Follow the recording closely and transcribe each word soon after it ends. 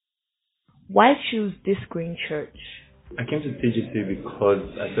Why choose this green church? I came to TGC because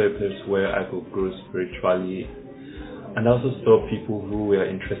I saw a place where I could grow spiritually, and I also saw people who were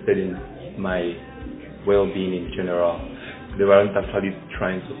interested in my well-being in general. They weren't actually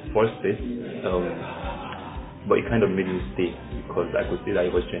trying to force it, but it kind of made me stay because I could see that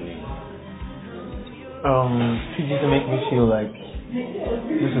it was genuine. TGC make me feel like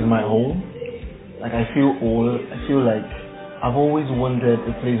this is my home. Like I feel old. I feel like I've always wanted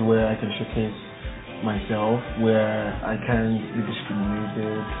a place where I can showcase myself, where I can be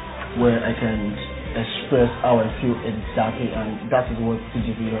discriminated, where I can express how I feel exactly, and that is what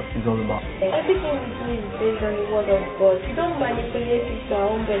TGC is all about. Everything we do is based on the word of God. We don't manipulate it to our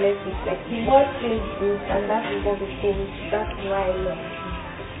own benefit. Like the word feels good, and that is what we think. That's why I love it.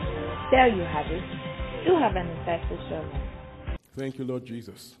 There you have it. Do have an insightful sermon. Thank you, Lord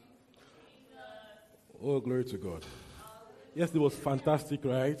Jesus. Oh, glory to God. Yes, it was fantastic,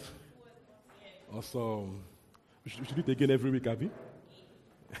 right? Awesome. We should do it again every week, Abby.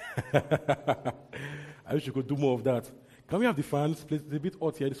 I wish you could do more of that. Can we have the fans? Please, it's a bit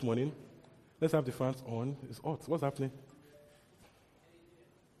hot here this morning. Let's have the fans on. It's hot. What's happening?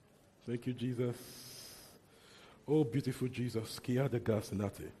 Thank you, Jesus. Oh, beautiful Jesus. Kia de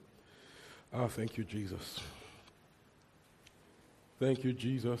Gasinate. Ah, thank you, Jesus. Thank you,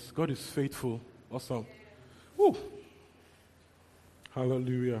 Jesus. God is faithful. Awesome. Woo.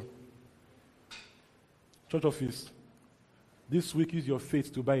 Hallelujah. Church office. This week is your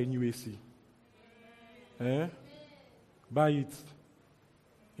faith to buy a new AC. Buy it.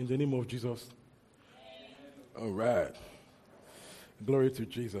 In the name of Jesus. All right. Glory to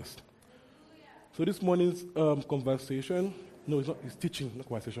Jesus. So this morning's conversation, no, it's not, it's teaching, not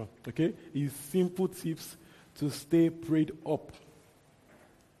conversation, okay? Is simple tips to stay prayed up.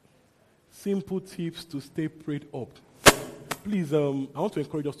 Simple tips to stay prayed up. Please, I want to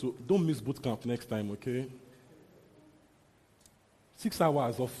encourage us to don't miss boot camp next time, okay? 6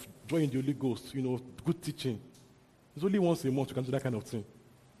 hours of joy in the Holy Ghost, good teaching. It's only once a month you can do that kind of thing.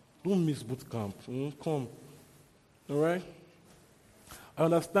 Don't miss boot camp. Come. All right? I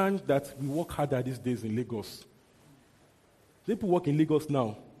understand that we work harder these days in Lagos. People work in Lagos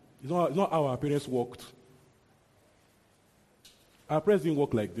now. It's not how our parents worked. Our parents didn't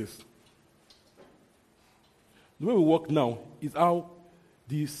work like this. The way we work now is how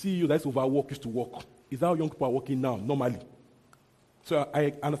the CEO that's overworked used to work. It's how young people are working now, normally. So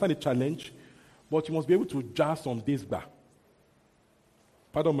I understand the challenge, but you must be able to jazz some days back.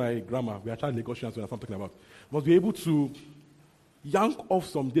 Pardon my grammar, we are child Lagosians, so that's what I'm talking about. You must be able to yank off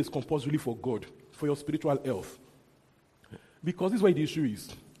some days compulsorily for God, for your spiritual health. Because this is why the issue is.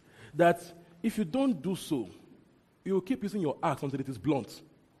 That if you don't do so, you will keep using your axe until it is blunt.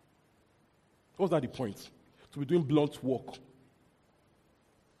 What's that the point? To be doing blunt work.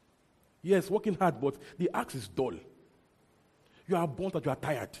 Yes, working hard, but the axe is dull. You are burnt out, you are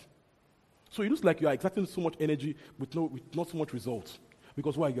tired. So it looks like you are exerting so much energy with not so much results.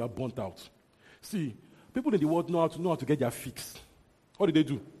 Because why? You are burnt out. See, people in the world know how to get their fix. What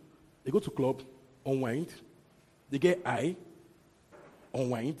do? They go to club, unwind. They get high,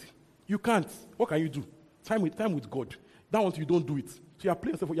 unwind. You can't. What can you do? Time with God. That one you don't do it. So you are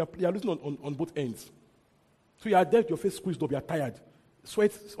playing yourself, you are losing on both ends. So you are there with your face squeezed up, you are tired.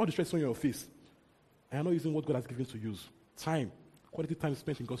 Sweat, all the stress on your face. And you're not using what God has given to use. Time. Quality time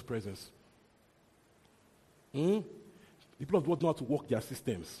spent in God's presence. The people of God know how to work their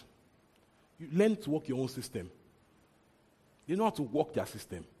systems. You learn to work your own system. You know how to work their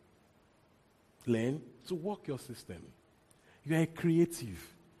system. Learn to work your system. You are a creative.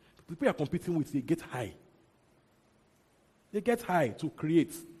 The people you are competing with, they get high. They get high to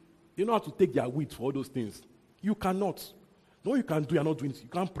create. They know how to take their wheat for all those things. You cannot. No, you can do, you're not doing it. You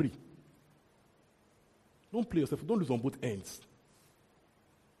can't pray. Don't play yourself. Don't lose on both ends.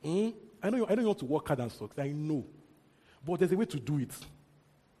 I know you want to work hard and suck. I know. But there's a way to do it.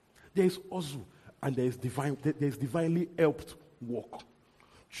 There is also, and there is divinely helped work.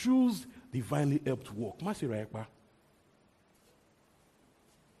 Choose divinely helped work. Do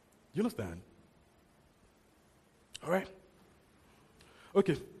you understand? All right?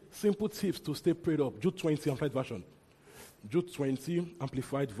 Okay. Simple tips to stay prayed up. Jude 20, Amplified Version. Jude 20,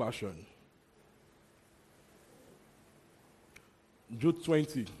 Amplified Version. Jude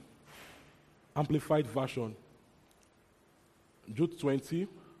 20, Amplified Version. Jude 20,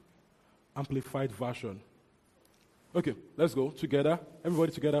 Amplified Version. Okay, let's go together.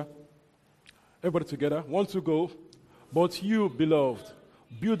 Everybody together. Everybody together. 1, 2, go. But you, beloved,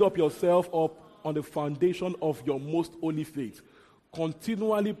 build up yourself up on the foundation of your most holy faith.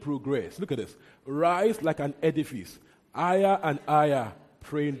 Continually progress. Look at this. Rise like an edifice, higher and higher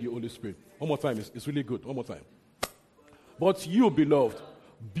pray in the Holy Spirit. One more time. It's really good. One more time. But you, beloved,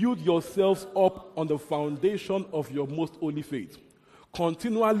 build yourselves up on the foundation of your most holy faith.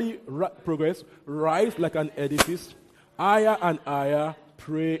 Continually progress, rise like an edifice, higher and higher,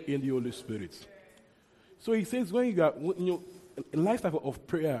 pray in the Holy Spirit. So he says when you are, a lifestyle of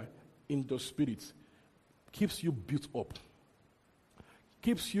prayer in the Spirit keeps you built up,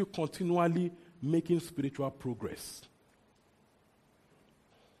 keeps you continually making spiritual progress.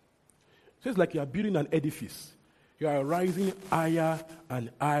 So it's like you are building an edifice. You are rising higher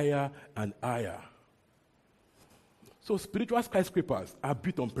and higher and higher. So spiritual skyscrapers are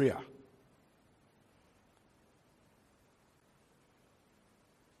built on prayer.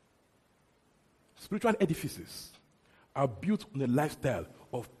 Spiritual edifices are built on a lifestyle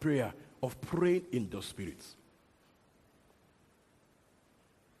of prayer, of praying in the Spirit.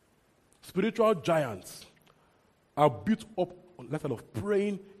 Spiritual giants are built up on a lifestyle of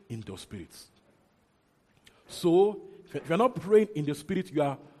praying in the Spirit. So, if you're not praying in the Spirit, you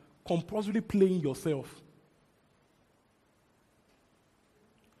are compulsively playing yourself.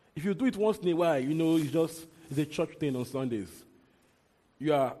 If you do it once in a while, it's a church thing on Sundays.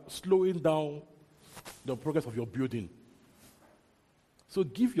 You are slowing down the progress of your building. So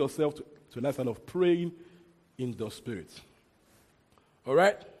give yourself to a lifestyle of praying in the Spirit. All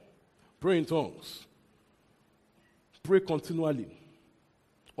right? Pray in tongues. Pray continually.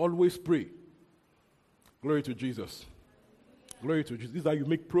 Always pray. Glory to Jesus. Glory to Jesus. This is how you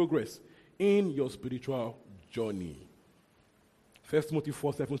make progress in your spiritual journey. 1 Timothy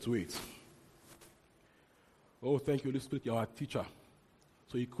 4:7-8. Oh, thank you, Holy Spirit, you're our teacher.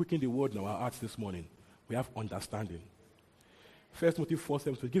 So you quicken the word in our hearts this morning. We have understanding. 1 Timothy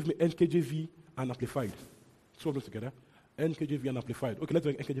 4:7-8. Give me NKJV and Amplified. Two of them together. NKJV and Amplified. Okay, let's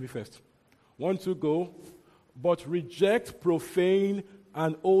do NKJV first. 1, 2, go. But reject profane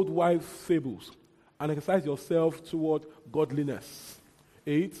and old wives' fables, and exercise yourself toward godliness.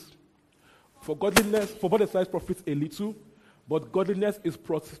 8. For what exercise profits a little, but godliness is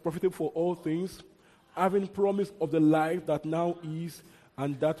profitable for all things, having promise of the life that now is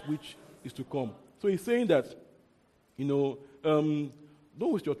and that which is to come. So he's saying that, don't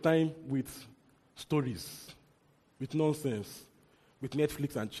waste your time with stories, with nonsense, with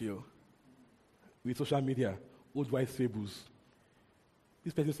Netflix and chill, with social media, old wives' fables.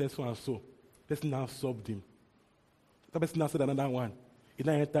 This person said so and so. Person now subbed him. That person now said another one. He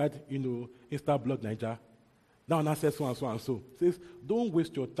now entered, Insta blog Niger. Now says so and so and so. Says, don't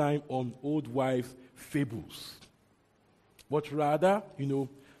waste your time on old wives' fables. But rather,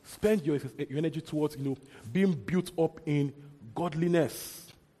 spend your energy towards, being built up in godliness.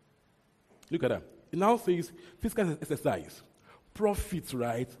 Look at that. It now says, physical exercise profits,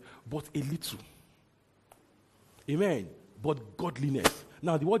 right, but a little. Amen. But godliness.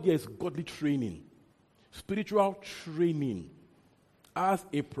 Now, the word here is godly training. Spiritual training as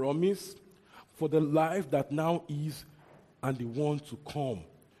a promise for the life that now is and the one to come.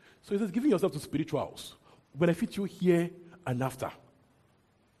 So it says, giving yourself to spirituals benefit you here and after.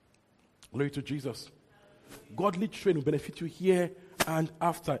 Glory to Jesus. Godly training will benefit you here and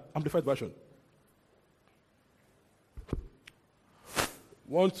after. Amplified version.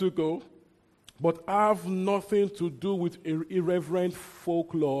 1, 2, go. But have nothing to do with irreverent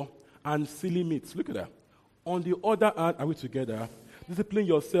folklore and silly myths. Look at that. On the other hand, are we together? Discipline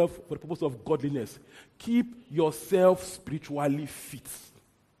yourself for the purpose of godliness. Keep yourself spiritually fit.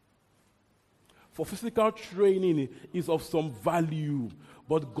 For physical training is of some value,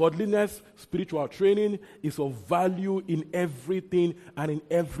 but godliness, spiritual training, is of value in everything and in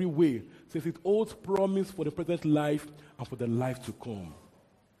every way, since it holds promise for the present life and for the life to come.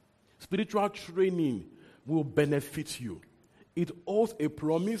 Spiritual training will benefit you. It holds a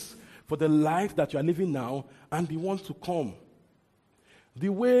promise for the life that you are living now and the one to come. The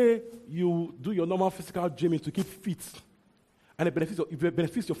way you do your normal physical gym is to keep fit. And it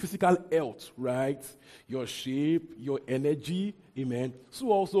benefits your physical health, right? Your shape, your energy, amen.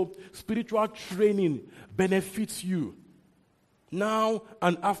 So also, spiritual training benefits you now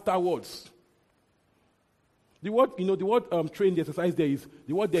and afterwards. The word train, the exercise there is,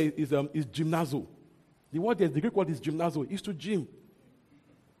 the word there is gymnazo. The word there, the Greek word is gymnazo, is to gym.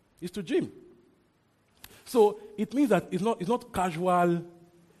 It's to gym. So it means that it's not casual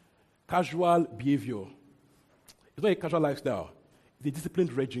behavior. It's not a casual lifestyle. It's a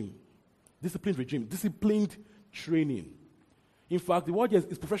disciplined regime. Disciplined training. In fact, the word is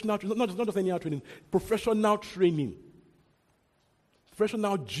professional training, not just any training, professional training.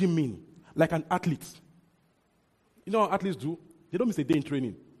 Professional gymming, like an athlete. You know what athletes do? They don't miss a day in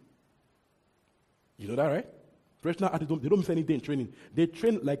training. You know that, right? Professional athletes, they don't miss any day in training. They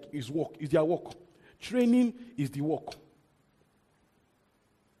train like it's work. It's their work. Training is the work.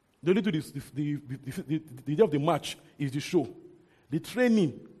 They only do this. The day of the match is the show. The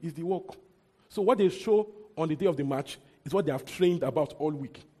training is the work. So what they show on the day of the match is what they have trained about all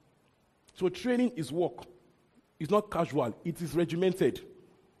week. So training is work. It's not casual. It is regimented.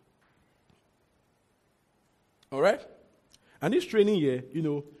 All right? And this training here,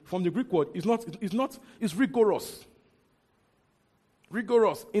 from the Greek word, it's rigorous.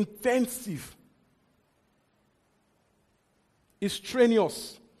 Rigorous, intensive. It's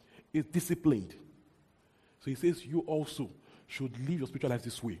strenuous. It's disciplined. So he says you also should live your spiritual life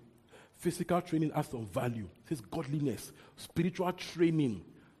this way. Physical training has some value. It says godliness. Spiritual training,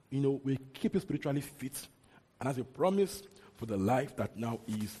 will keep you spiritually fit. And as a promise for the life that now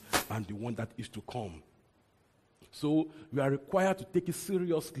is and the one that is to come. So we are required to take it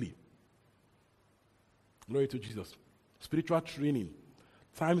seriously. Glory to Jesus. Spiritual training.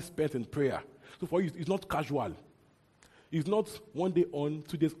 Time spent in prayer. So for you, it's not casual. It's not one day on,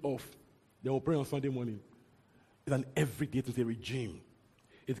 2 days off. Then we'll pray on Sunday morning. It's an everyday, it's a regime.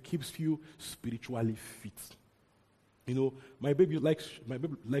 It keeps you spiritually fit. My baby likes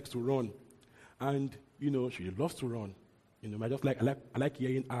to run. And, she loves to run. I like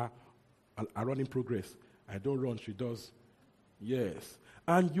hearing her running progress. I don't run, she does. Yes.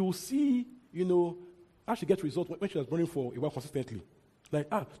 And you'll see, how she gets results when she was running for a while consistently. Like,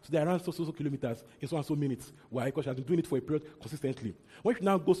 today I ran so kilometers in so and so minutes. Why? Because she has been doing it for a period consistently. When she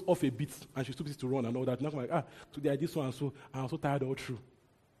now goes off a bit and she's too busy to run and all that, now I'm like, today I did so and so, and I'm so tired all through.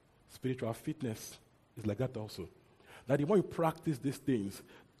 Spiritual fitness is like that also. That the more you practice these things,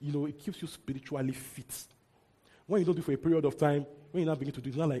 it keeps you spiritually fit. When you don't do it for a period of time, when you now begin to do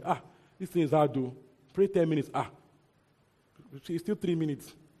it, it's not like, this thing is hard though. Pray 10 minutes. It's still 3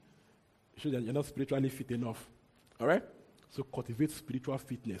 minutes. Show that you're not spiritually fit enough. All right? So cultivate spiritual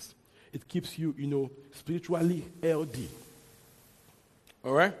fitness. It keeps you, spiritually healthy.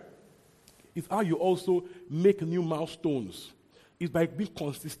 All right? It's how you also make new milestones. It's by being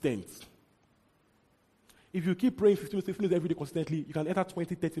consistent. If you keep praying 15 minutes every day consistently, you can enter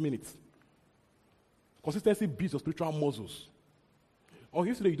 20, 30 minutes. Consistency builds your spiritual muscles. Or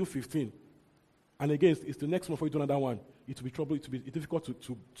yesterday you do 15. And again, it's the next one before you do another one. It will be trouble. It will be difficult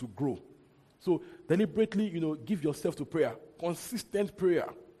to grow. So deliberately, give yourself to prayer, consistent prayer,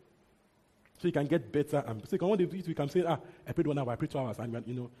 so you can get better. And so one day you can say, I prayed 1 hour, I prayed 2 hours, and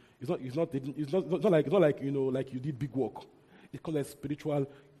it's not like like you did big work. It's called spiritual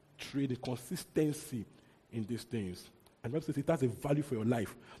training, consistency in these things. And Bible says it has a value for your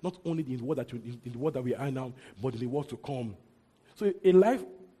life, not only in the world in the world that we are now, but in the world to come. So a life,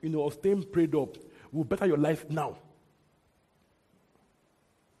 of staying prayed up will better your life now.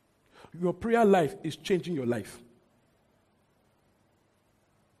 Your prayer life is changing your life.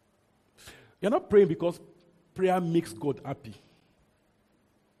 You're not praying because prayer makes God happy.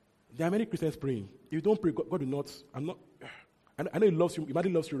 There are many Christians praying. If you don't pray, God will not. I know He loves you. He might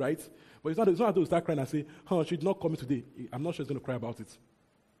loves you, right? But it's not until you start crying and say, she did not call me today. I'm not sure He's going to cry about it.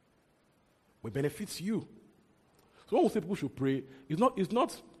 But it benefits you. So when we say people should pray, it's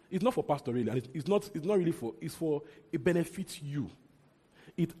not for pastor really, and it's not really for. It benefits you.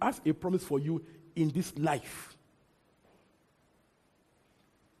 It has a promise for you in this life.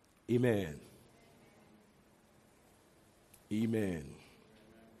 Amen. Amen.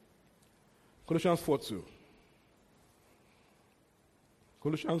 Colossians 4:2.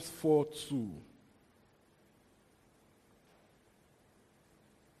 Colossians 4:2.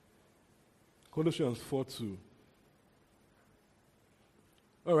 Colossians 4:2.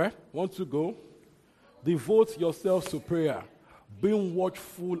 All right, want to go? Devote yourselves to prayer, being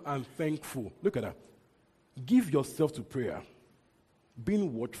watchful and thankful. Look at that. Give yourself to prayer,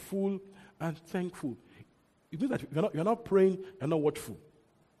 being watchful and thankful. It means that you're not praying, you're not watchful.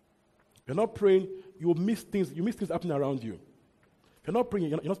 You're not praying, you miss things happening around you. You're not praying,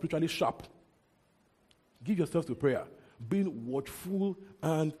 you're not spiritually sharp. Give yourself to prayer, being watchful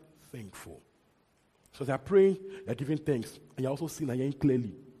and thankful. So they're praying, they're giving thanks, and you're also seeing and hearing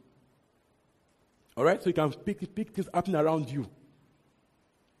clearly. All right? So you can pick things happening around you.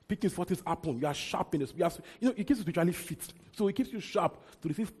 Pick things for things happen. You are sharp in this. It keeps you spiritually fit. So it keeps you sharp to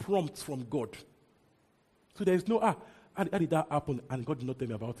receive prompts from God. So there is no, how did that happen? And God did not tell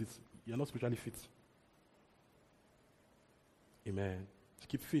me about it. You're not spiritually fit. Amen.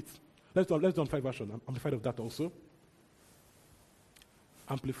 Keep fit. Let's do Amplified version. I'm amplified of that also.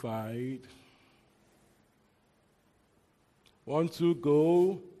 Amplified. 1, 2,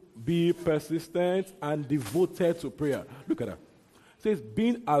 go. Be persistent and devoted to prayer. Look at that. It says,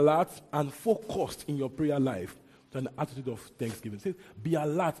 being alert and focused in your prayer life to an attitude of thanksgiving. It says, be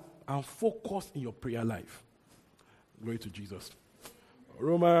alert and focus in your prayer life. Glory to Jesus.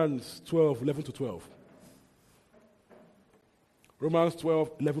 Romans 12, 11 to 12. Romans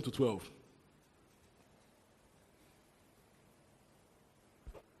 12, 11 to 12.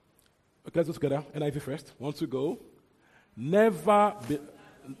 Okay, let's go together. NIV first. 1, 2, go. Never be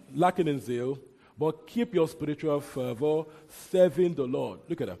lacking in zeal, but keep your spiritual fervor, serving the Lord.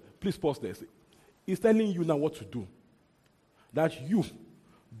 Look at that. Please pause there. He's telling you now what to do. That you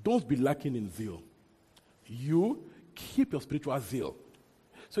don't be lacking in zeal. You keep your spiritual zeal.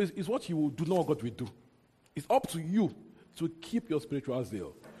 So it's what you will do, not what God will do. It's up to you to keep your spiritual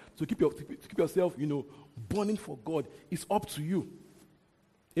zeal. To keep yourself, burning for God. It's up to you.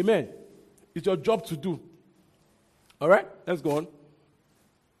 Amen. It's your job to do. All right? Let's go on.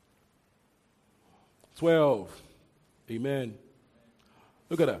 12. Amen.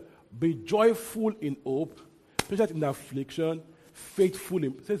 Look at that. Be joyful in hope, patient in affliction, faithful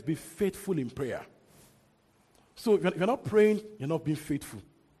in, it says be faithful in prayer. So if you're not praying, you're not being faithful.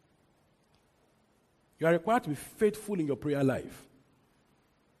 You are required to be faithful in your prayer life.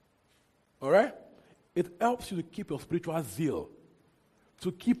 All right? It helps you to keep your spiritual zeal,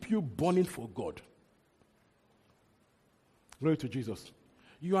 to keep you burning for God. Glory to Jesus.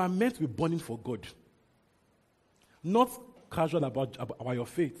 You are meant to be burning for God. Not casual about your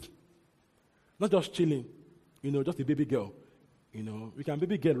faith. Not just chilling, just a baby girl. We can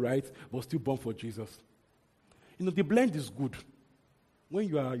baby girl, right, but still burn for Jesus. The blend is good. When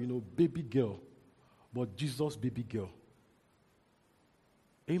you are, baby girl, but Jesus baby girl.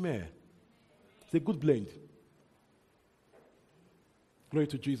 Amen. It's a good blend. Glory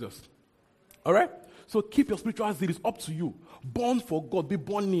to Jesus. All right? So keep your spiritual zeal. It's up to you. Burn for God. Be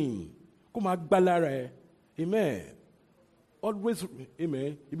burning. Come on, amen. Always,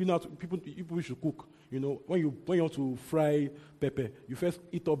 amen. People should cook. When you want to fry pepper, you first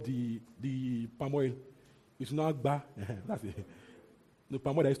eat up the palm oil. It's not bar. That's it. The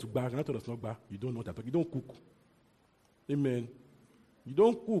palm oil that is to bar. Not does not bar. You don't know what I'm talking. You don't cook. Amen. You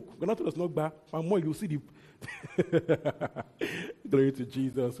don't cook. Not does not bar. Palm oil. You see the. Glory to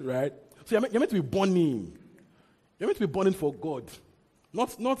Jesus, right? So you're meant to be burning. You're meant to be burning for God.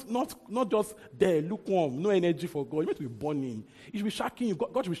 Not just there, lukewarm, no energy for God. You're meant to be burning. It should be shocking you.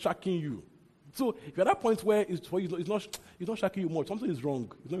 God should be shocking you. So if you're at that point where it's not shocking you much, something is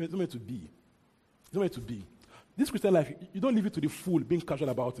wrong. It's not meant to be. It's not meant to be. This Christian life, you don't live it to the full, being casual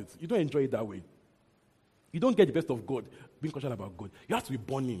about it. You don't enjoy it that way. You don't get the best of God, being casual about God. You have to be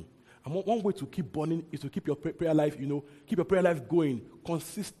burning. And one way to keep burning is to keep your prayer life, keep your prayer life going,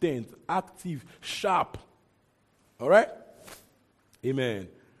 consistent, active, sharp. All right? Amen.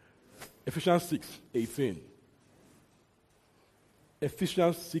 Ephesians 6:18.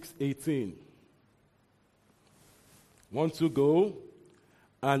 Ephesians 6:18. Want to go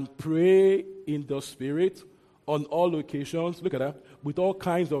and pray in the Spirit on all occasions. Look at that. With all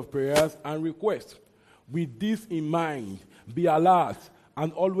kinds of prayers and requests. With this in mind, be alert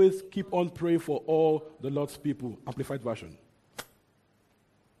and always keep on praying for all the Lord's people. Amplified version.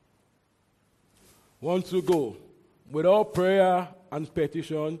 Want to go. With all prayer and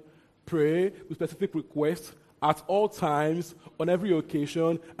petition, pray with specific requests at all times, on every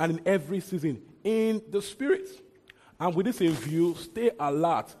occasion, and in every season, in the Spirit. And with this in view, stay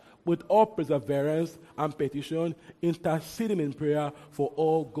alert with all perseverance and petition, interceding in prayer for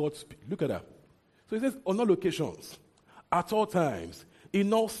all God's people. Look at that. So it says, on all occasions, at all times,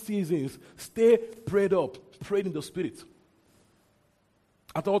 in all seasons, stay prayed up, prayed in the Spirit.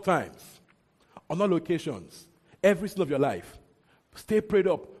 At all times, on all occasions, every season of your life, stay prayed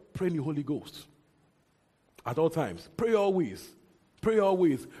up, pray in the Holy Ghost. At all times, pray always, pray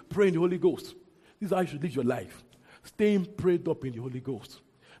in the Holy Ghost. This is how you should live your life. Staying prayed up in the Holy Ghost.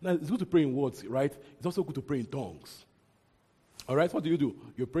 Now, it's good to pray in words, right? It's also good to pray in tongues. All right? What do?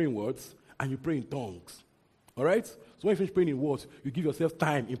 You pray in words and you pray in tongues. All right? So when you finish praying in words, you give yourself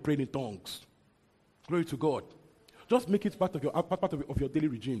time in praying in tongues. Glory to God. Just make it part of your daily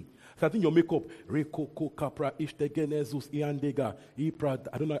regime. So I think your makeup, I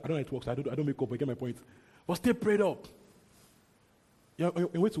don't know how it works. I don't make up, but I get my point. But stay prayed up. You're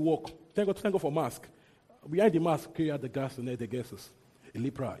way to walk. Thank God for mask. Behind the mask, carry out the gas and the gases.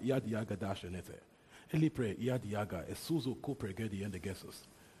 Elipra, Yadiaga dash and Elipre, Yadiaga, Esuzo copregedi and the gases.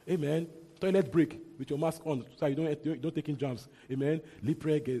 Amen. Toilet break with your mask on so you don't take in germs. Amen.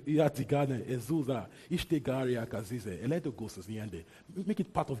 Lipre, Yadigane, Ezuza, Ishtegaria, Kazize, and let the ghosts yende. Make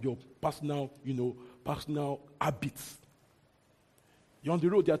it part of your personal habits. You're on the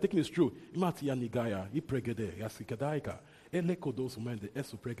road, they are taking it through. Imati Yanigaya, Ipregede, Yasikadaika,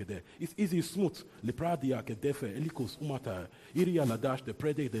 It's easy, it's smooth.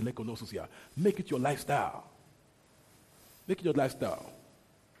 Make it your lifestyle. Make it your lifestyle.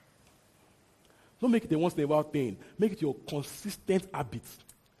 Don't make it a once in a while thing. Make it your consistent habit.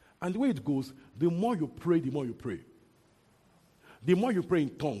 And the way it goes, the more you pray, the more you pray. The more you pray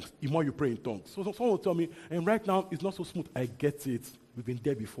in tongues, the more you pray in tongues. So someone will tell me, and right now it's not so smooth. I get it. We've been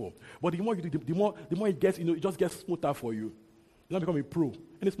there before. But the more you do, the more it gets, it just gets smoother for you. You don't become a pro.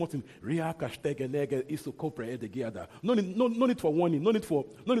 Any small thing, no need for warning, no need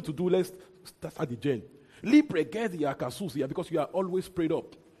to do. Let's start the gen. Because you are always prayed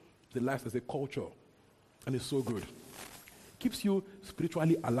up. The life is a culture, and it's so good. Keeps you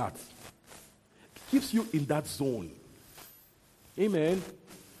spiritually alert. Keeps you in that zone. Amen.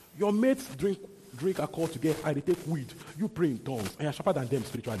 Your mates drink alcohol together and they take weed. You pray in tongues, and you're sharper than them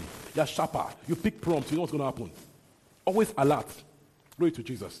spiritually. You're sharper. You pick prompts. You know what's going to happen. Always alert. Glory to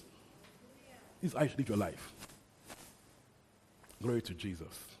Jesus. This is how you should live your life. Glory to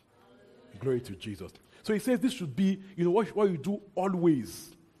Jesus. Glory to Jesus. So he says this should be, what you do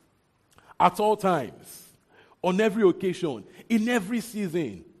always, at all times, on every occasion, in every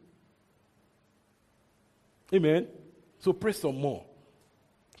season. Amen. So pray some more.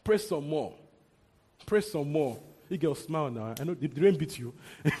 Pray some more. Pray some more. You girls smile now. I know the rain beat you.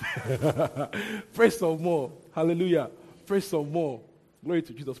 Pray some more. Hallelujah. Pray some more. Glory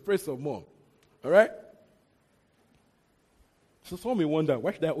to Jesus. Pray some more. All right? So some may wonder,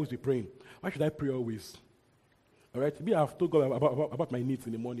 why should I always be praying? Why should I pray always? All right? Maybe I've told God about my needs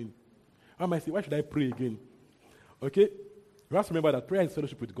in the morning. I might say, why should I pray again? Okay? You have to remember that prayer is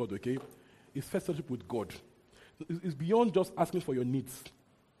fellowship with God, okay? It's fellowship with God. It's beyond just asking for your needs.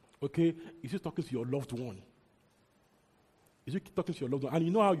 Okay? It's just talking to your loved one. It's just talking to your loved one. And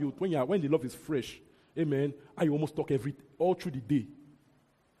you know how when the love is fresh, amen, and you almost talk all through the day.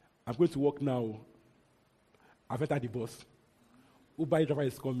 I'm going to work now. I've entered the bus. Uber driver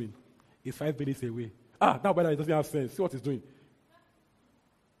is coming. It's 5 minutes away. That by the way, it doesn't have sense. See what he's doing.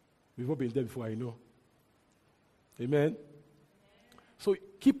 We've all been there before, I know. Amen? So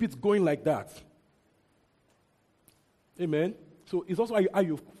keep it going like that. Amen? So it's also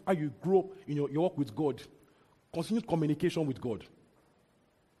how you grow in your walk with God. Continued communication with God.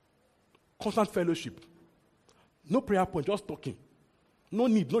 Constant fellowship. No prayer point, just talking. No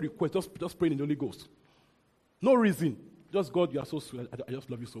need, no request, just praying in the Holy Ghost. No reason. Just, God, you are so sweet. I just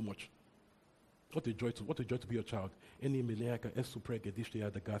love you so much. What a joy to be your child. You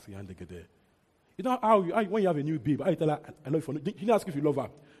know how when you have a new babe, I tell her, I love you. She didn't ask you if you love her.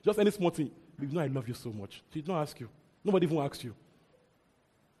 Just any small thing. You know I love you so much. She did not ask you. Nobody even asks you.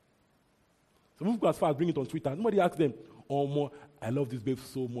 Some people go as far as bring it on Twitter. Nobody asks them, more, I love this babe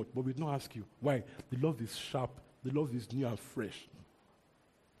so much. But we did not ask you. Why? The love is sharp. The love is new and fresh.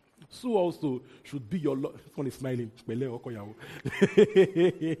 So also should be your love. Someone is smiling.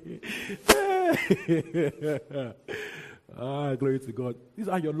 Glory to God. This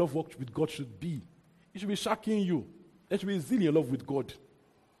is how your love walk with God should be. It should be shocking you. There should be zeal in love with God.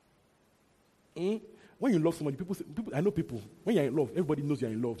 When you love somebody, I know people, when you're in love, everybody knows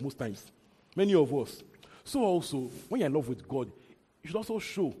you're in love most times. Many of us. So also, when you're in love with God, you should also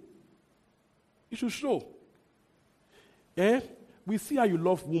show. You should show. We see how you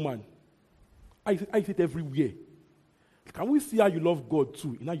love woman. I see it everywhere. Can we see how you love God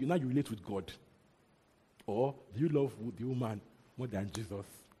too? Now you relate with God. Or do you love the woman more than Jesus?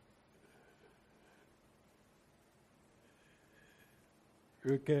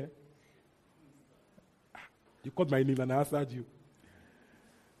 Okay. You called my name and I answered you.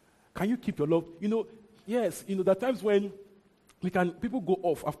 Can you keep your love? Yes, there are times when people go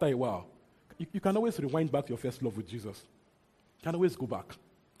off after a while. You can always rewind back to your first love with Jesus. You can always go back.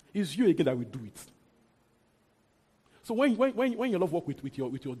 It's you again that will do it. So when your love walk with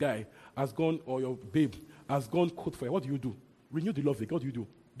your guy has gone, or your babe has gone cold for you, what do? Renew the love again. What do?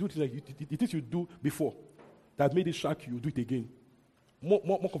 Do it like the things you do before that made it shock you, do it again.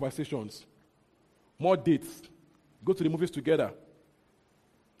 More conversations. More dates. Go to the movies together.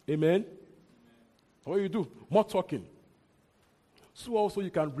 Amen? What do you do? More talking. So also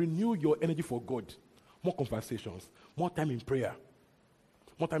you can renew your energy for God. More conversations. More time in prayer.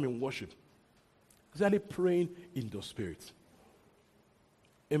 More time in worship. Exactly praying in the Spirit.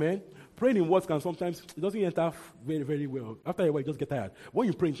 Amen? Praying in words can sometimes, it doesn't enter very, very well. After a while, you just get tired. When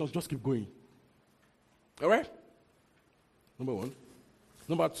you pray in tongues, just keep going. All right? Number one.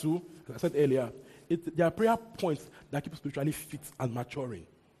 Number two, as I said earlier, there are prayer points that keep spiritually fit and maturing.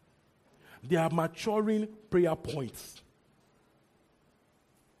 They are maturing prayer points.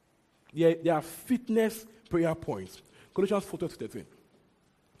 They are fitness prayer points. Colossians 4:12 to 13.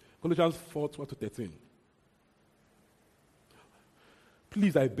 Colossians 4:12 to 13.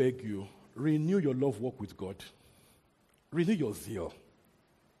 Please, I beg you, renew your love walk with God. Renew your zeal.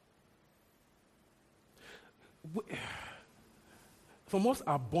 Some of us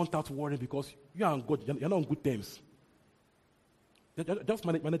are burnt out worrying because you are on God, you're not on good terms. You're just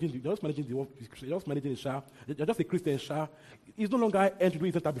managing the shah. You're just a Christian shah. It's no longer entering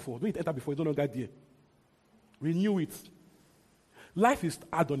it entered before. When it entered before, it's no longer there. Renew it. Life is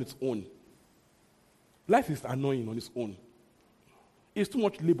hard on its own. Life is annoying on its own. It's too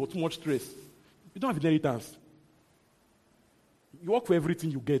much labor, too much stress. You don't have inheritance. You work for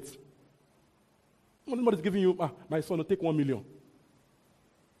everything you get. Nobody's giving you, my son will take 1 million.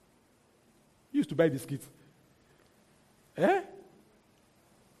 You used to buy biscuits.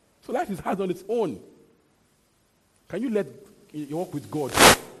 So life is hard on its own. Can you let your walk with God,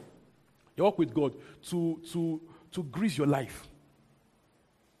 to grease your life?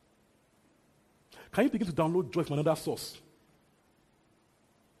 Can you begin to download joy from another source?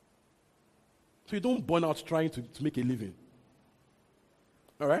 So you don't burn out trying to make a living.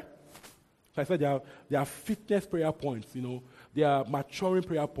 All right? So I said there are fitness prayer points, There are maturing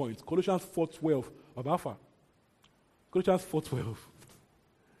prayer points. Colossians 4:12 of Alpha. Colossians 4:12.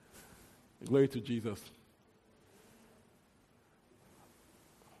 Glory to Jesus.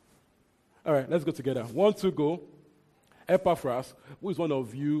 All right, let's go together. 1, 2, go. Epaphras, who is one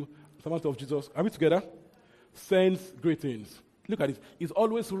of you, servant of Jesus. Are we together? Sends greetings. Look at this. He's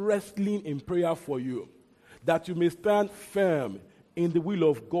always wrestling in prayer for you, that you may stand firm in the will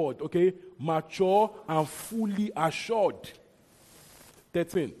of God, okay? Mature and fully assured.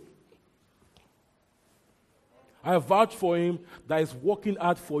 13. I have vouched for him that is working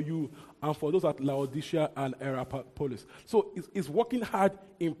hard for you and for those at Laodicea and Hierapolis. So he's working hard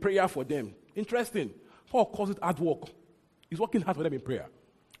in prayer for them. Interesting. Paul calls it hard work. He's working hard for them in prayer.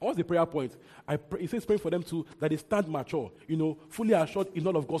 And what's the prayer point? He says praying for them too, that they stand mature, fully assured in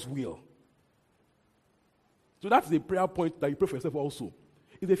all of God's will. So that's the prayer point that you pray for yourself also.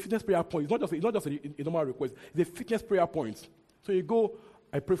 It's a fitness prayer point. It's not just a normal request. It's a fitness prayer point. So you go,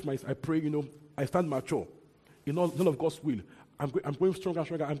 I pray, I stand mature in all of God's will. I'm going stronger and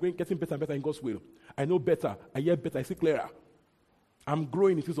stronger. I'm getting better and better in God's will. I know better. I hear better. I see clearer. I'm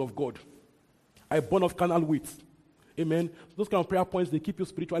growing in things of God. I burn off carnal wheat. Amen. Those kind of prayer points, they keep you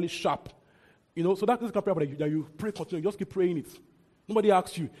spiritually sharp. So that's the kind of prayer point that you pray continually. You just keep praying it. Nobody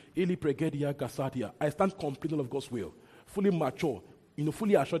asks you, Eli pregedia gasadia. I stand complete in all of God's will. Fully mature.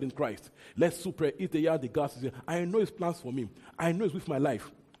 Fully assured in Christ. Let's super eat the yard, the gas. I know his plans for me. I know he's with my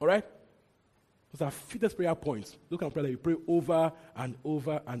life. All right? Those are fitness prayer points. Those kind of prayer that you pray over and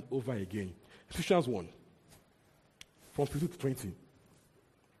over and over again. Ephesians 1, from 15 to 20.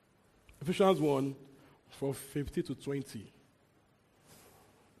 Ephesians 1, from 15 to 20.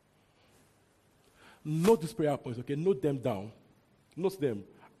 Note these prayer points, okay? Note them down. Note them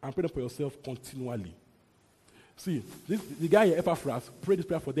and pray them for yourself continually. See, the guy here, Epaphras, pray this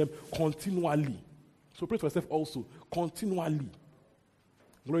prayer for them continually. So pray for yourself also, continually.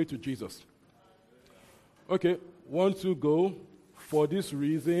 Glory to Jesus. Okay, 1, 2, go. For this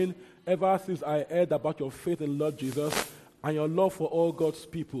reason, ever since I heard about your faith in Lord Jesus and your love for all God's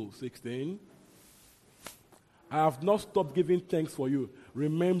people, 16, I have not stopped giving thanks for you,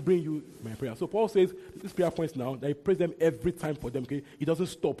 remembering you in my prayer. So Paul says, these prayer points now, that he prays them every time for them, okay? He doesn't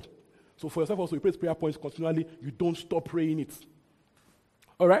stop. So for yourself also, you pray prayer points continually, you don't stop praying it.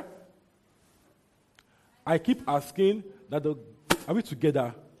 All right? I keep asking that are we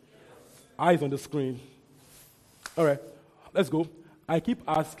together? Eyes on the screen. All right, let's go. I keep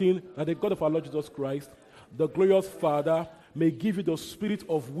asking that the God of our Lord Jesus Christ, the glorious Father, may give you the spirit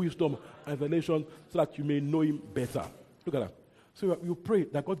of wisdom and revelation so that you may know him better. Look at that. So you pray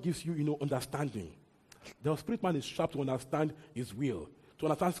that God gives you, understanding. The spirit man is sharp to understand his will, to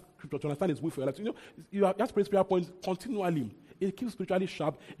understand scripture, to understand his will for your life. So, you have to pray prayer points continually. It keeps spiritually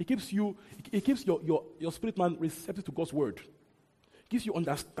sharp. It keeps your spirit man receptive to God's word. It gives you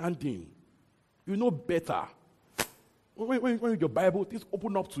understanding. You know better. When you read your Bible, things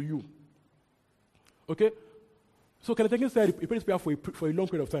open up to you. Okay? So Kenneth Hagin said he prayed prayer for a long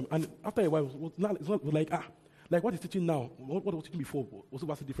period of time. And after a while, it's not like what he's teaching now, what was teaching before, was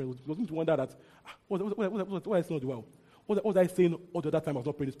vastly different. He was going to wonder that, what is not well? What was I saying all the other time I was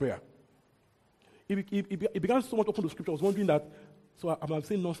not praying this prayer? He began so much open to scripture. I was wondering that, so I'm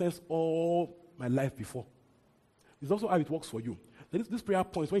saying nonsense all my life before. It's also how it works for you. These prayer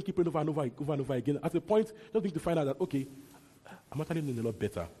points, when you keep praying over and over again, at a point, just need to find out that, okay, I'm actually knowing a lot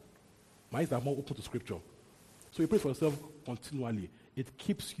better. My eyes are more open to scripture. So you pray for yourself continually. It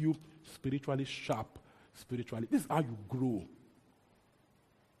keeps you spiritually sharp, spiritually. This is how you grow.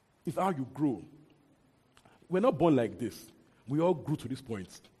 It's how you grow. We're not born like this. We all grew to this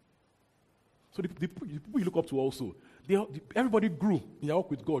point. So the people you look up to also, everybody grew in their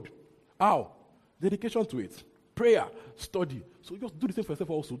walk with God. How? Dedication to it. Prayer, study. So just do the same for yourself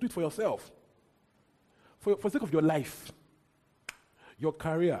also. Do it for yourself. For the sake of your life, your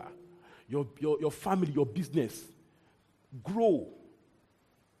career, your family, your business. Grow.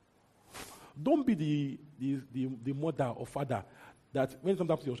 Don't be the mother or father that when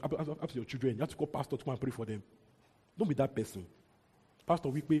something happens to your children, you have to call pastor to come and pray for them. Don't be that person. Pastor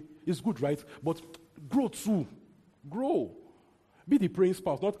Wikwe is good, right? But grow too. Grow. Be the praying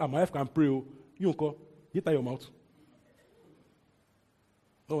spouse, not my wife can pray. You don't call. You tie your mouth.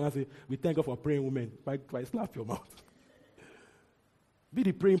 No one say, we thank God for praying women. Why slap your mouth? Be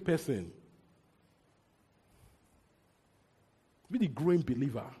the praying person. Be the growing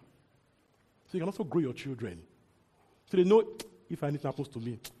believer. So you can also grow your children. So they know if anything happens to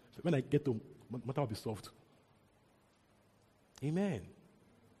me, when I get home, matter will be solved. Amen.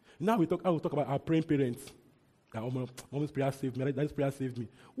 Now I will talk about our praying parents. That mommy's prayer saved me. Daddy's prayer saved me.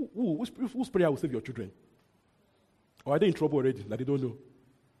 Whose prayer will save your children? Or are they in trouble already that they don't know?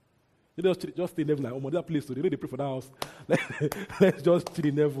 They just stay in heaven like, that place, so they know they pray for that house. Let's just chill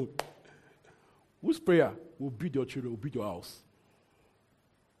in heaven. Whose prayer will build your children, will build your house?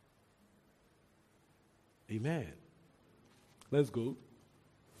 Amen. Let's go.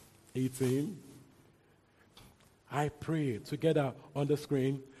 18. I pray together on the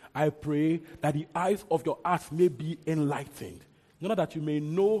screen. I pray that the eyes of your heart may be enlightened, in order that you may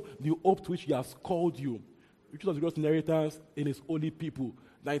know the hope to which He has called you, which is the great inheritance in His holy people.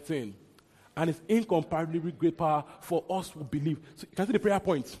 19. And His incomparably great power for us who believe. So you can see the prayer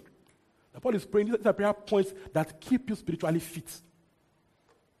points. Paul is praying. These are prayer points that keep you spiritually fit.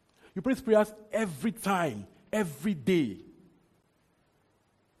 You pray these prayers every time, every day,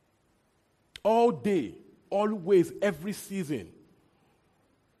 all day, always, every season.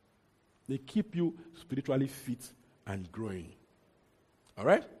 They keep you spiritually fit and growing. All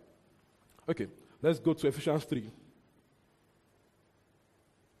right? Okay, let's go to Ephesians 3.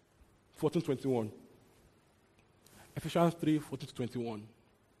 14-21. Ephesians 3, 14-21.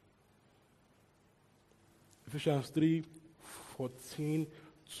 Ephesians 3,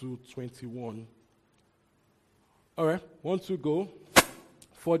 14-21. All right, 1, 2, go.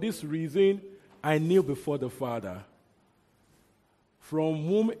 For this reason, I kneel before the Father, from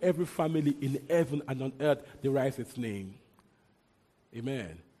whom every family in heaven and on earth derives its name.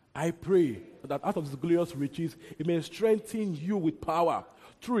 Amen. I pray that out of His glorious riches, He may strengthen you with power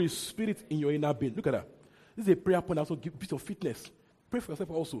through His Spirit in your inner being. Look at that. This is a prayer point that also gives a bit of fitness. Pray for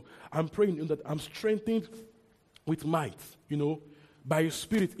yourself also. I'm praying that I'm strengthened with might, by His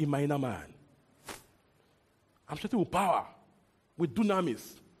Spirit in my inner man. I'm strengthened with power, with dunamis,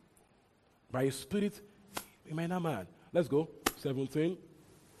 by His Spirit in my inner man. Let's go. 17.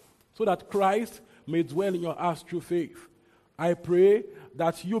 So that Christ may dwell in your hearts through faith. I pray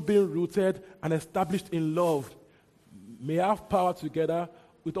that you, being rooted and established in love, may have power together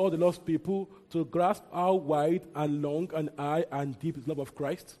with all the lost people to grasp how wide and long and high and deep is the love of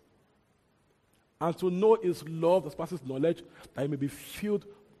Christ, and to know His love that passes knowledge, that you may be filled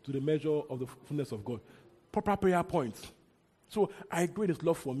to the measure of the fullness of God. Proper prayer points. So I agree His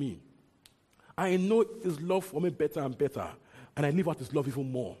love for me. I know His love for me better and better, and I live out His love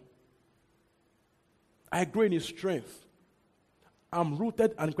even more. I grow in His strength. I'm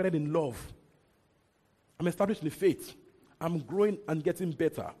rooted and grounded in love. I'm established in the faith. I'm growing and getting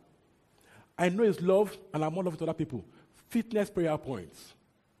better. I know His love, and I'm more loving to other people. Fitness prayer points.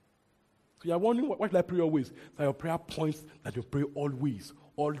 So you're wondering, why should I pray always? So your prayer points that you pray always,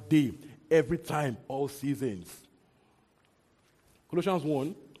 all day, every time, all seasons. Colossians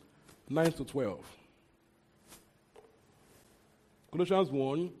 1, 9-12. Colossians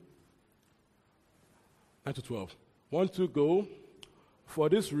 1, 9-12. 1, 2, go. For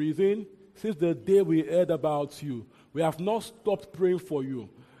this reason, since the day we heard about you, we have not stopped praying for you.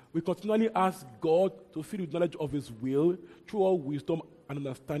 We continually ask God to fill you with knowledge of His will through all wisdom and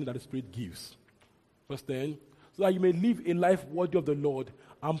understanding that the Spirit gives. Verse 10. So that you may live a life worthy of the Lord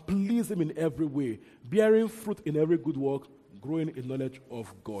and please Him in every way, bearing fruit in every good work, growing in knowledge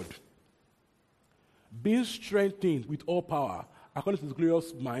of God. Being strengthened with all power, according to His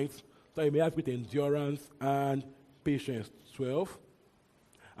glorious might, so that you may have great endurance and patience. 12.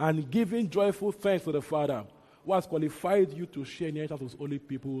 And giving joyful thanks to the Father, who has qualified you to share in the inheritance of His holy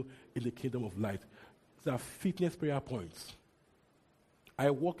people in the kingdom of light. These are fitness prayer points. I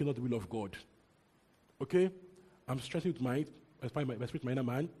walk in the will of God. Okay? I'm strengthened with my spirit, my inner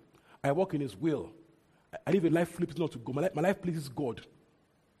man. I walk in His will. I live a life fully pleasing unto God. My life pleases God.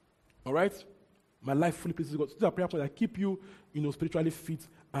 All right? My life fully pleases God. So these are prayer points that keep you, spiritually fit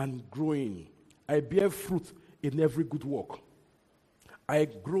and growing. I bear fruit in every good work. I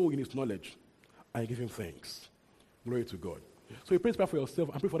grow in His knowledge. I give Him thanks. Glory to God. So you pray for yourself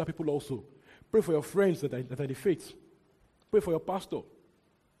and pray for other people also. Pray for your friends that are in the faith. Pray for your pastor,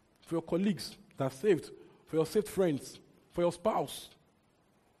 for your colleagues that are saved, for your saved friends, for your spouse,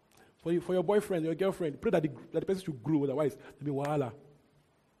 for your boyfriend, your girlfriend. Pray that the person should grow, otherwise there'll be wahala.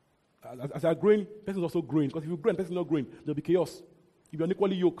 As they are growing, the person is also growing. Because if you grow and the person is not growing, there'll be chaos. If you're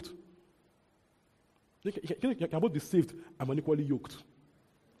unequally yoked. You can both be saved and unequally yoked.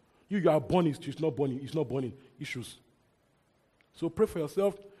 You are born, it's not burning issues. So pray for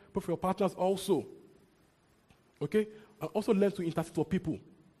yourself, pray for your partners also. Okay? And also learn to intercede for people,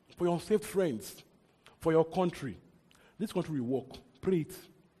 for your unsaved friends, for your country. This country will work. Pray it.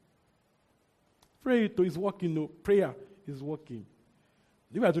 Pray it, it's working. No, prayer is working.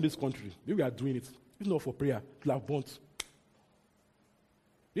 We are doing this country. We are doing it. It's not for prayer. It's have burnt.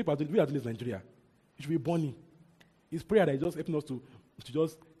 We are doing this Nigeria. It should be burning. It's prayer that is just helping us to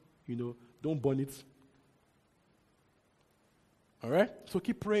just, don't burn it. All right? So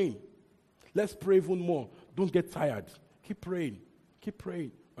keep praying. Let's pray even more. Don't get tired. Keep praying. Keep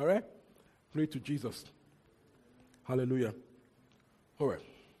praying. All right? Pray to Jesus. Hallelujah. All right.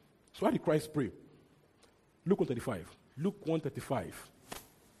 So how did Christ pray? Luke 1:35. Luke 1:35.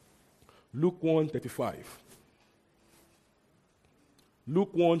 Luke 1:35.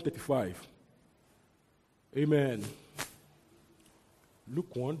 Luke 1:35. Amen.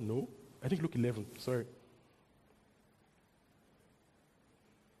 Luke 1, no. I think Luke 11, sorry.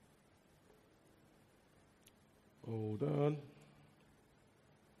 Hold on.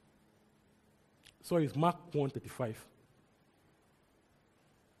 Sorry, it's Mark 1:35.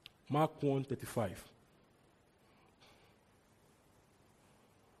 Mark 1:35.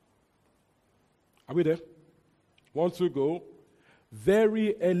 Are we there? 1, 2, go.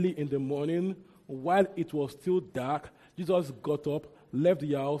 Very early in the morning, while it was still dark, Jesus got up, left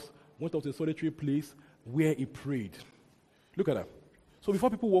the house, went up to a solitary place where he prayed. Look at that. So before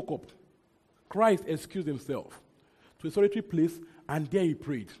people woke up, Christ excused himself to a solitary place, and there he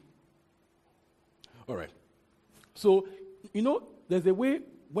prayed. All right. So, there's a way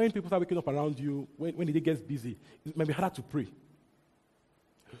when people start waking up around you, when the day gets busy, it might be harder to pray.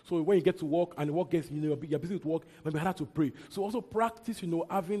 So when you get to work and the work gets, you're busy with work, it might be harder to pray. So also practice,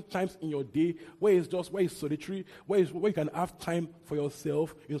 having times in your day where it's solitary, where you can have time for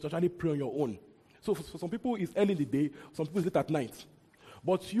yourself, to actually pray on your own. So for some people, it's early in the day, some people, it's late at night.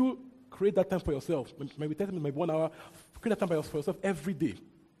 But you create that time for yourself. Maybe 30 minutes, maybe 1 hour. Create that time for yourself every day.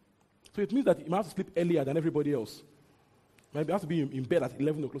 So it means that you might have to sleep earlier than everybody else. Maybe you have to be in bed at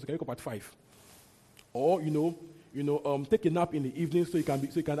 11 o'clock, so you can wake up at 5. Or, take a nap in the evening so you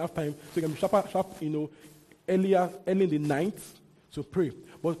can have time, so you can be sharp, early in the night to pray.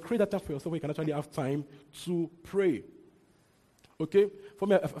 But create that time for yourself where you can actually have time to pray. Okay? For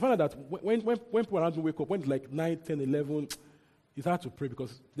me, I found out that when people around me wake up, when it's like 9, 10, 11, it's hard to pray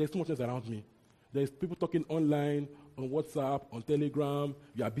because there's too much else around me. There's people talking online, on WhatsApp, on Telegram.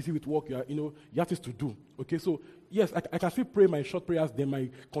 You are busy with work. You have things to do. Okay, so yes, I can still pray my short prayers, then my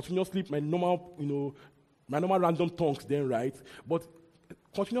continuous sleep, my normal random tongues, then right. But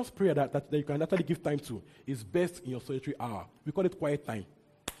continuous prayer that you can actually give time to is best in your solitary hour. We call it quiet time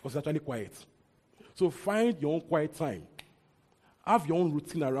because it's actually quiet. So find your own quiet time. Have your own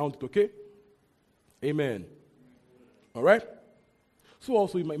routine around it. Okay. Amen. All right. So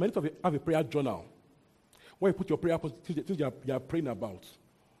also, you might need to have a prayer journal where you put your prayer things you are praying about.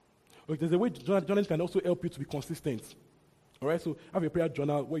 Okay, there's a way journaling can also help you to be consistent. All right, so have a prayer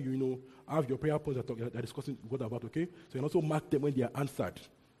journal where you have your prayer points that are discussing God about. Okay, so you can also mark them when they are answered.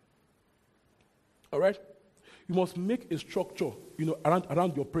 All right, you must make a structure,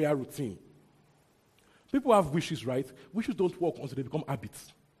 around your prayer routine. People have wishes, right? Wishes don't work until they become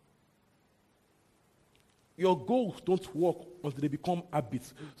habits. Your goals don't work until they become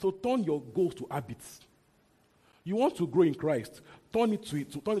habits. So turn your goals to habits. You want to grow in Christ, turn it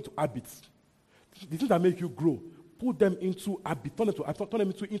to habits. The things that make you grow, put them into habits, turn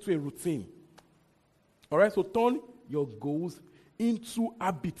them into a routine. All right, so turn your goals into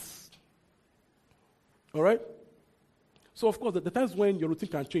habits. All right? So of course, the times when your routine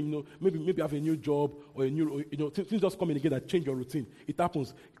can change, maybe you have a new job or things just come in again that change your routine. It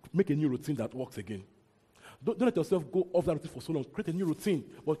happens. Make a new routine that works again. Don't let yourself go off that routine for so long. Create a new routine.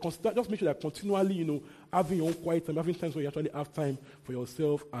 But just make sure that continually, having your own quiet time, having times when you actually have time for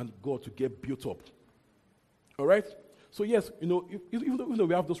yourself and God to get built up. All right? So yes, even though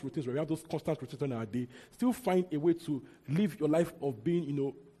we have those routines, we have those constant routines in our day, still find a way to live your life of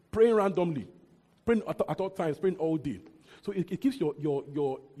being, praying randomly, praying at all times, praying all day. So it keeps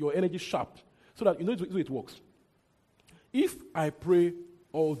your energy sharp, so that it works. If I pray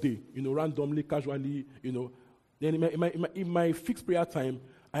all day, randomly, casually, then in my fixed prayer time,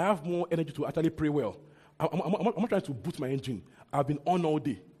 I have more energy to actually pray well. I'm not trying to boost my engine. I've been on all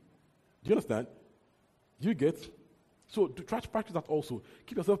day. Do you understand? Do you get? So try to practice that also.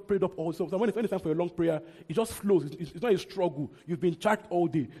 Keep yourself prayed up all day. So when it's time for a long prayer, it just flows. It's not a struggle. You've been charged all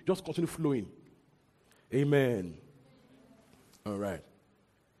day. Just continue flowing. Amen. All right.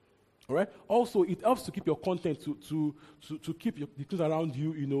 All right. Also, it helps to keep your content to keep the things around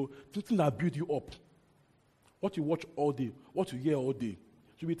you, things that build you up. What you watch all day, what you hear all day,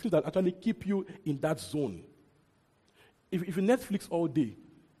 should be things that actually keep you in that zone. If you Netflix all day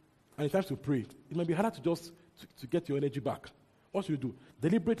and it's time to pray, it might be harder to just to get your energy back. What should you do?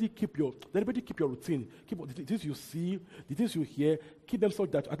 Deliberately keep your routine. Keep the things you see, the things you hear, keep them so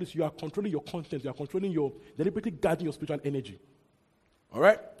that at least you are controlling your content, you are controlling deliberately guarding your spiritual energy. All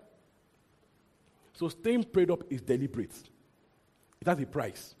right? So staying prayed up is deliberate. It has a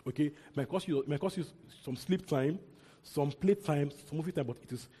price, okay? It might cost you some sleep time, some play time, some movie time, but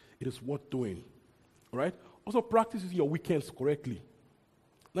it is worth doing. All right? Also practice using your weekends correctly.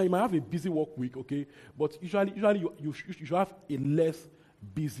 Now you might have a busy work week, okay? But usually you should have a less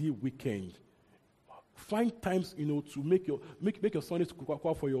busy weekend. Find times, to make your Sundays to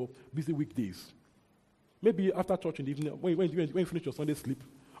qualify for your busy weekdays. Maybe after church in the evening, when you finish your Sunday sleep,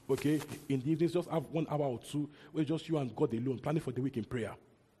 okay, in the evenings, just have 1 hour or two where just you and God alone, planning for the week in prayer.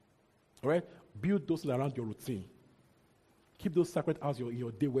 All right? Build those things around your routine. Keep those sacred hours in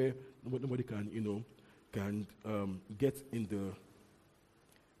your day where nobody can, get in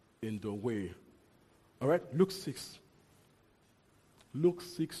the way. All right? Luke 6,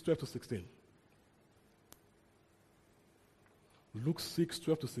 12 to 16. Luke 6,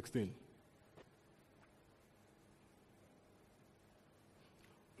 12 to 16.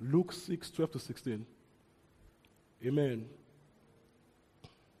 Luke 6, 12 to 16. Amen.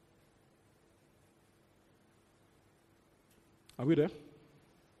 Are we there?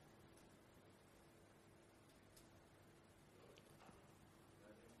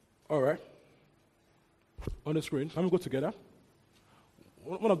 All right. On the screen. Can we go together?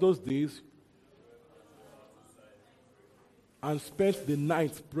 One of those days, and spent the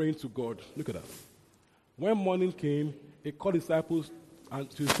night praying to God. Look at that. When morning came, he called disciples and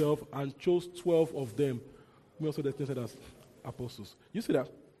to himself and chose 12 of them, who also destined as apostles. You see that?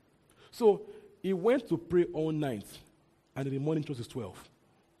 So he went to pray all night, and in the morning chose his 12.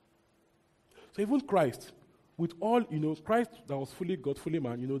 So even Christ, with all, Christ that was fully God, fully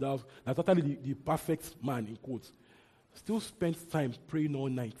man, that's totally the perfect man, in quotes, still spent time praying all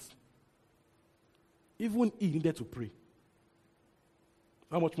night. Even he needed to pray.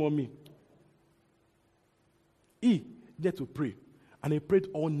 How much more me? He needed to pray. And he prayed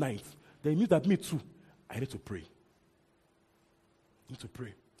all night. Then it means that me too, I need to pray. I need to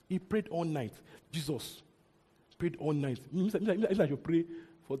pray. He prayed all night. Jesus prayed all night. It means that you pray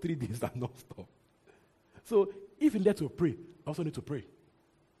for 3 days and not stop. So if he needed to pray, I also need to pray.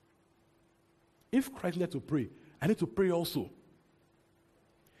 If Christ needed to pray, I need to pray also.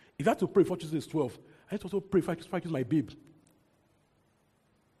 If I have to pray for choosing his 12, I need to also pray if I choose my babe.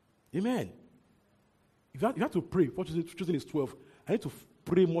 Amen. If you have to pray for choosing his 12, I need to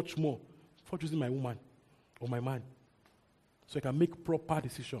pray much more for choosing my woman or my man, so I can make proper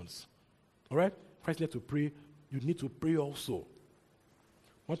decisions. All right? Christ needs to pray. You need to pray also.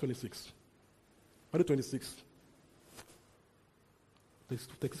 126. 126.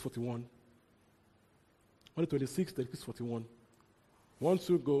 Text 41. 126, text 41. 1,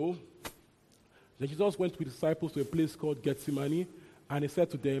 2, go. Then Jesus went with his disciples to a place called Gethsemane, and he said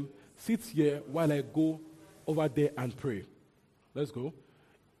to them, "Sit here while I go over there and pray." Let's go.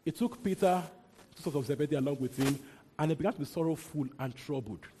 He took Peter, two sons of Zebedee, along with him, and he began to be sorrowful and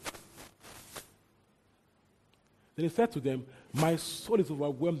troubled. Then he said to them, "My soul is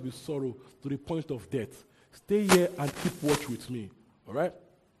overwhelmed with sorrow to the point of death. Stay here and keep watch with me." All right?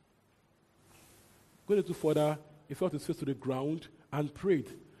 Going a little further, he fell his face to the ground and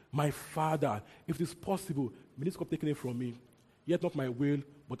prayed, "My Father, if it is possible, may this cup taken away from me. Yet not my will,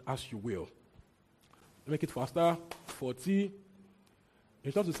 but as you will." Make it faster. 40.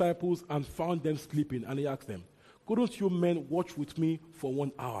 He turned to the disciples and found them sleeping, and he asked them, "Couldn't you men watch with me for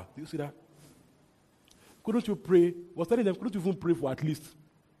 1 hour?" Do you see that? Couldn't you pray? He was telling them, couldn't you even pray for at least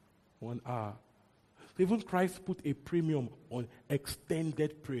 1 hour? So even Christ put a premium on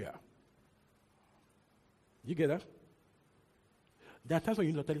extended prayer. You get that? There are times when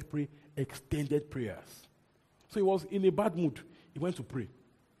you need to pray extended prayers. So he was in a bad mood. He went to pray.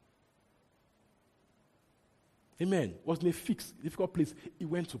 Amen. Was in a difficult place. He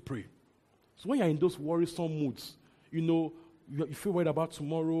went to pray. So when you're in those worrisome moods, you feel worried about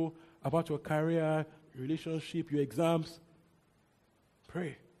tomorrow, about your career, your relationship, your exams,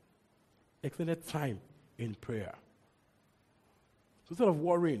 pray. Extended time in prayer. So instead of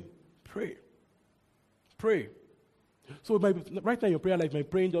worrying, pray. Pray. So right now in your prayer life, my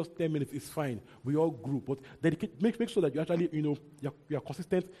praying just 10 minutes is fine. We all group, but make sure that you actually, you are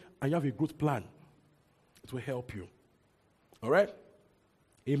consistent and you have a growth plan. It will help you. All right?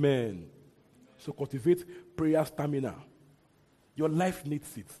 Amen. So cultivate prayer stamina. Your life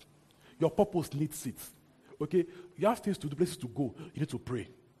needs it. Your purpose needs it. Okay? You have things to do, places to go. You need to pray.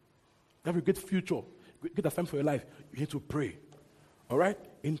 You have a great future, great assignment for your life. You need to pray. All right?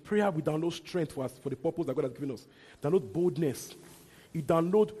 In prayer, we download strength for the purpose that God has given us. Download boldness. You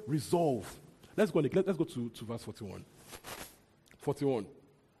download resolve. Let's go to verse 41. 41.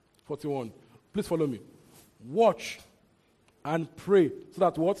 Please follow me. Watch and pray so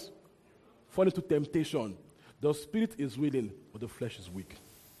that what? Fall into temptation. The spirit is willing, but the flesh is weak.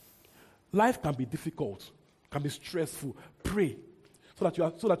 Life can be difficult, can be stressful. Pray so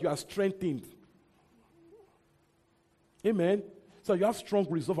that you are strengthened. Amen. So you have strong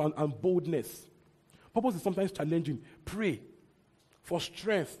resolve and boldness. Purpose is sometimes challenging. Pray for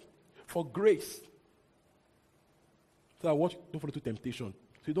strength, for grace. So that what? Don't fall into temptation.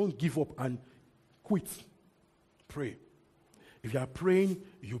 So you don't give up and quit. Pray. If you are praying,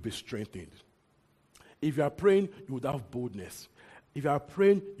 you'll be strengthened. If you are praying, you will have boldness. If you are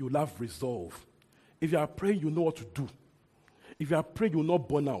praying, you will have resolve. If you are praying, you know what to do. If you are praying, you will not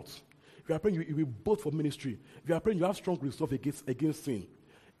burn out. If you are praying, you will both for ministry. If you are praying, you have strong resolve against sin.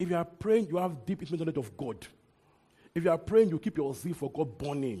 If you are praying, you have deep intimate knowledge of God. If you are praying, you keep your zeal for God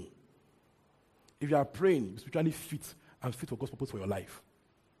burning. If you are praying, you're spiritually fit and fit for God's purpose for your life.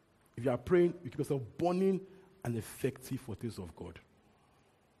 If you are praying, you keep yourself burning and effective for things of God.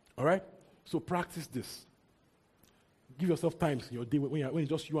 All right? So practice this. Give yourself times in your day when it's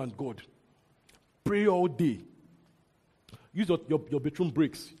just you and God. Pray all day. Use your bedroom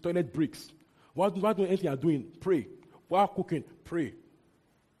breaks, toilet breaks. While doing anything you're doing, pray. While cooking, pray.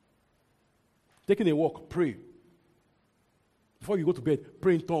 Taking a walk, pray. Before you go to bed,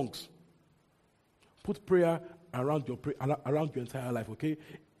 pray in tongues. Put prayer around your entire life, okay?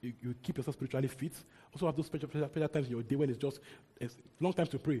 You keep yourself spiritually fit. Also have those special prayer times in your day when it's long time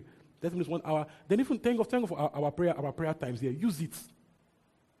to pray. 30 minutes, 1 hour. Then even thank God for our prayer times here. Use it.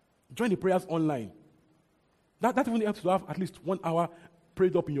 Join the prayers online. That even helps to have at least 1 hour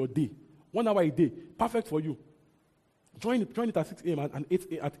prayed up in your day. 1 hour a day. Perfect for you. Join it at 6 a.m. and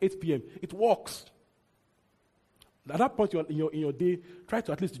 8 p.m. It works. At that point in your day, try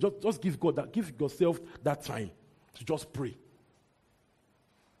to at least just give yourself that time to just pray.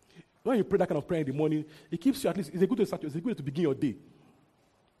 When you pray that kind of prayer in the morning, it keeps you at least, it's a good way to begin your day.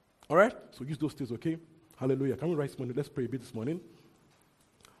 All right? So use those things, okay? Hallelujah. Can we rise this morning? Let's pray a bit this morning.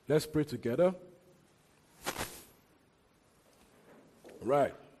 Let's pray together.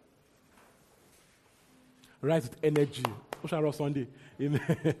 Right. Rise with energy. Ocean Rock Sunday.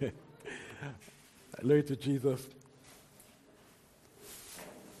 Amen. Glory to Jesus.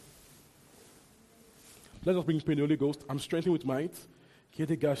 Let us bring in the Holy Ghost. I'm strengthened with might. I'm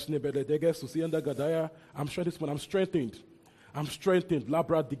strengthened this morning. I'm strengthened. I'm strengthened.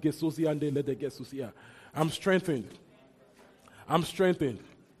 I'm strengthened. I'm strengthened.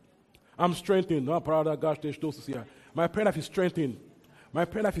 I'm strengthened. My prayer life is strengthened. My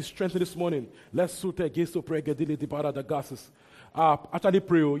prayer life is strengthened this morning. Let's pray. Actually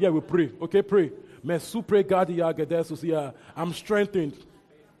pray. Yeah, we pray. Okay, pray. I'm strengthened.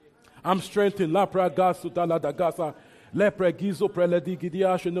 I'm strengthened. La praga sutala da gasa. Le pregizo preledi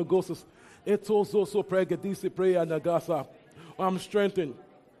gidia shenogosus. Etozo so pregedisi prayer nagasa. I'm strengthened.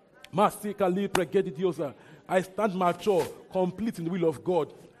 Masika li pregedidiosa. I stand mature, complete in the will of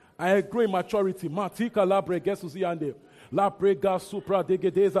God. I grow in maturity. Matika la pregesusiande. La prega supra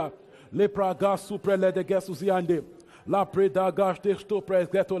degedeza. Le praga supra le degesusiande. La preda gaste sto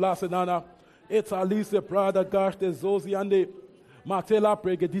pregeto la senana. It's alise prada gaste zoziande. Matela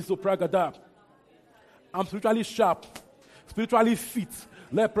pregediso pragada. I'm spiritually sharp, spiritually fit.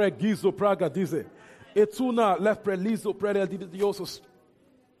 Le pregizo pragadize. Etuna le prelizo predidiosus.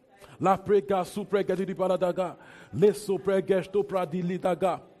 La prega supregedi paradaga. Le sopregesto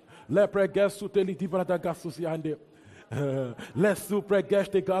pradilidaga. Le pregesu telidi paradaga susiande. Le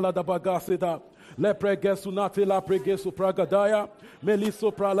supregeste gala da bagasida. Le pregesu nate la pregesu pragadaya.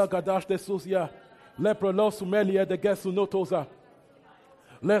 Meliso prala gadaste susia. Le prolosu melie de gesu notosa.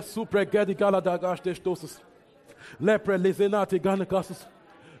 Le supre gedi galadagash de stosis. Le pre lezenate ganakasis.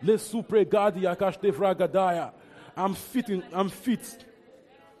 Le supre gadi akash de fragadaya. I'm fit.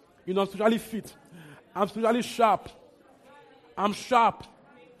 You know, I'm spiritually fit. I'm spiritually sharp. I'm sharp.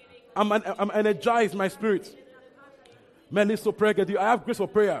 I'm energized, my spirit. Meliso pregedi. I have grace for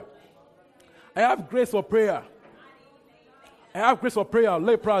prayer. I have grace for prayer. I have grace for prayer.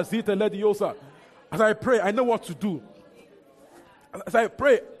 Lepra zita lediosa. As I pray, I know what to do. As I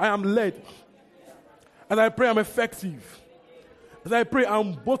pray, I am led. As I pray, I'm effective. As I pray,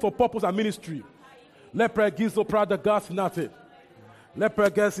 I'm both for purpose and ministry. Lepra gizo prada gas nate.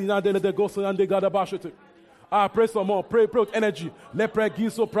 Lepra gas inade le goso and de gadabashete. Ah, pray some more. Pray with energy. Lepra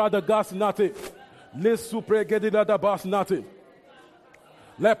gizo prada gas nate. Le supre gedida da bas nate.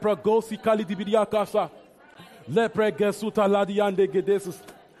 Lepra gosi kali dibidia kasa. Lepra gesuta ladiande gedesus.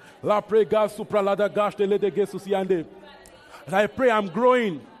 La prega supra lada gash de le de gesus yande. As I pray, I'm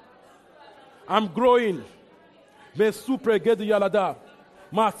growing. I'm growing. Me supre gedi yalada.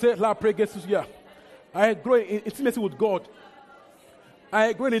 Ma se la pregesus ya. I grow in intimacy with God.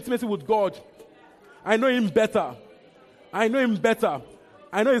 I grow in intimacy with God. I know Him better. I know Him better.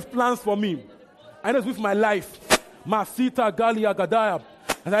 I know His plans for me. I know it's with my life. Masita Galia Gadaya.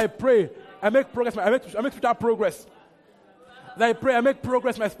 As I pray, I make progress. I make spiritual progress. As I pray, I make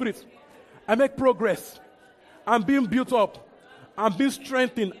progress, my spirit. I make progress. I'm being built up. I'm being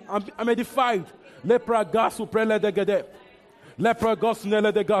strengthened. I'm edified. Lepra gasu prele de gede. Lepra gasu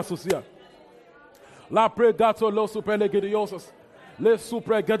nele de gasu sia. La pre gato lo suprele gede yosos. Le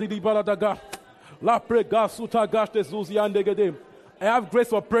supre gede di baladaga. La pre gasu tagash de zuziande gede. I have grace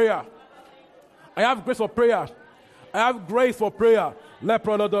for prayer. I have grace for prayer. I have grace for prayer.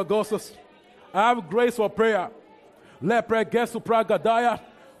 Lepra lo de gosos. I have grace for prayer. Lepra gesu pragadaya.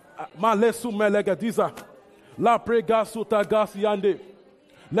 Ma lesu melegadiza. La prega suta gas yande.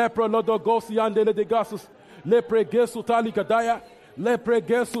 Lepra lodo gos yande le de gasus. Lepre gesu talikadaya. Lepre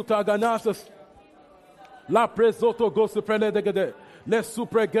gesu taganasas. La presoto gos prele de gede. Le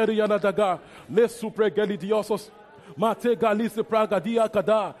supre geri yanadaga. Le supre geli diosos. Mate galis pragadia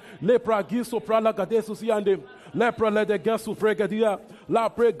kada. Lepra giso pralagadesus yande. Lepra le de gesu pregadia. La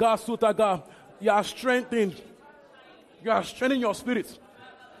prega sutaga. You are strengthened. You are strengthening your spirit.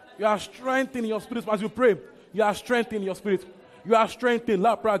 You are strengthening your spirit as you pray. You are strengthening your spirit. You are strengthening.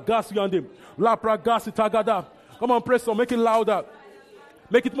 La pragas yande. La pragas itagada. Come on, pray some. Make it louder.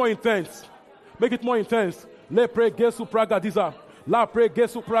 Make it more intense. Make it more intense. Le pray gesu pragadiza. La pray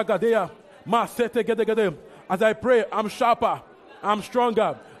gesu pragadea. Ma sete gede gede. As I pray, I'm sharper. I'm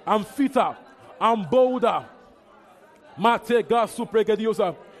stronger. I'm fitter. I'm bolder. Ma te gasu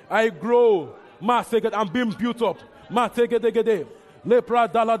pregediosa. I grow. Ma seged. I'm being built up. Ma te gede gede. Le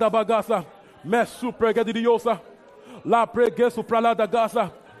pradala da bagasa. Mesu pregediosa. La pregesu pralada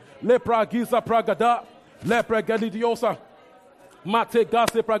gasa. Le pragisa pragada. Le pregediosa. Mate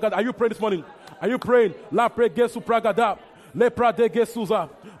gase pragada. Are you praying this morning? Are you praying? La pregesu pragada. Le pradegesuza.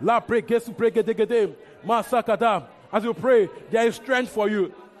 La pregesu pregedegede. Masakada. As you pray, there is strength for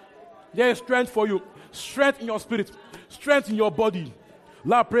you. There is strength for you. Strength in your spirit. Strength in your body.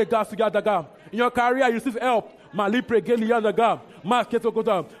 La pregasu yadaga. In your career, you receive help. Ma li pregeli yadaga. Ma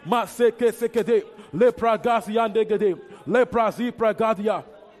ketogota. Ma seke sekede. Le pragas yandegede. Le prazi pragadia.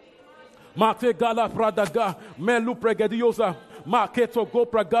 Ma te gala pradaga. Melu pregediosa. Ma keto go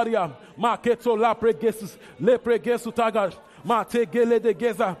pragaria. Ma keto la pregesus. Le pregesu taga. Ma te gele de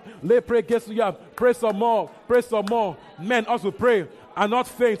geza. Le pregesu ya. Pray some more. Pray some more. Men also pray and not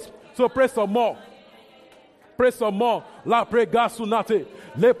faint. So pray some more. Pray some more. La pregasu nate.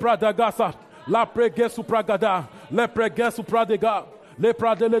 Le pradagasa. La pregesu pragada. Le pregesu pradega. Le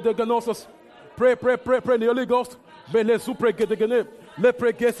pradele de genosos. Pray, pray, pray, pray in the Holy Ghost. Bele supregedegene. Le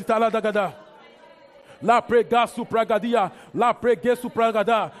pregesi taladagada. La pregasu pragadia. La pregesu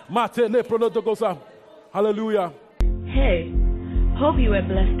pragada. Mate le prolodogosa. Hallelujah. Hey, hope you were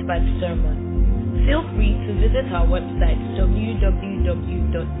blessed by the sermon. Feel free to visit our website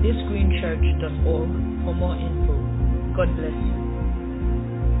www.thisgreenchurch.org for more info. God bless you.